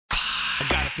I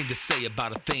got a thing to say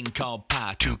about a thing called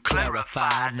pi. To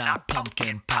clarify, not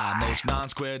pumpkin pie. Most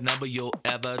non-squared number you'll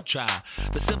ever try.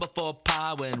 The symbol for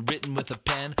pi when written with a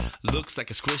pen looks like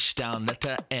a squished down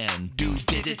letter N. Do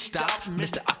digits stop,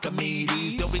 Mr.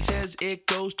 Archimedes? Nobody says it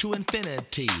goes to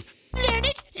infinity. Learn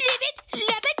it, live it,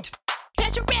 love it.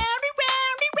 Pass around,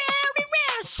 around, around,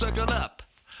 around. Circle up,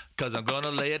 cause I'm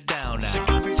gonna lay it down now.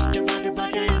 Circumference divided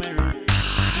by diameter.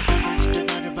 Circumference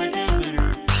divided by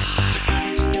diameter.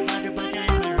 Circumference divided by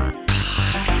diameter.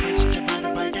 Circumference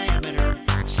divided by diameter.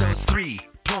 So it's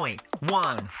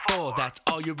 3.14. That's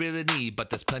all you really need, but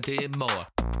there's plenty more.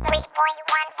 3.14159.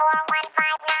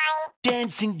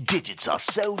 Dancing digits are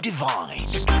so divine.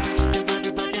 Circumference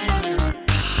divided by diameter.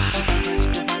 Circumference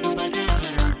divided by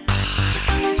diameter.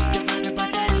 Circumference divided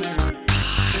by diameter.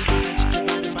 Circumference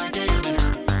divided by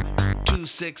diameter. 2,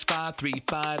 6, 5, 3,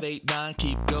 5, 8, 9.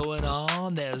 Keep going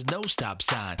on, there's no stop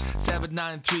sign. 7,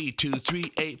 9, 3, 2,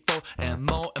 3, 8, 4. And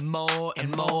more and more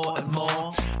and more and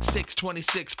more. 6,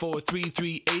 26, 4, 3,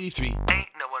 3, 83. Ain't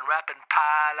no one rapping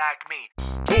pie like me.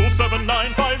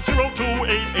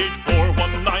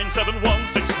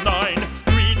 279502884197169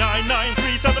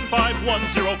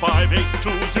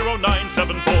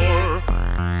 399375105820974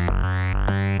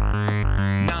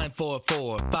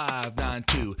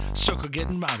 944-592. Circle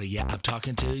getting rowdy, yeah, I'm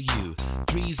talking to you.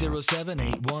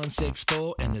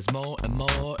 307-8164, and there's more and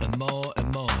more and more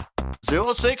and more.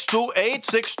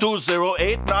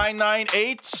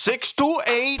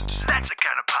 0628-620-8998-628. That's the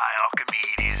kind of pie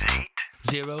Archimedes ate.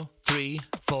 0, 3,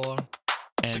 4,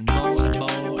 and more and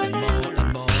more and more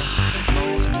and more. More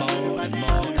and more and more and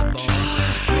more.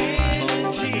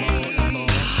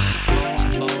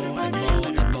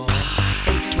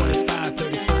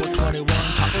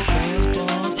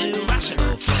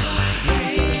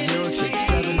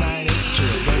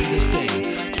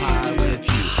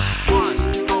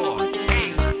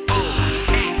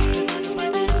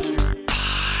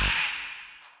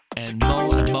 And more.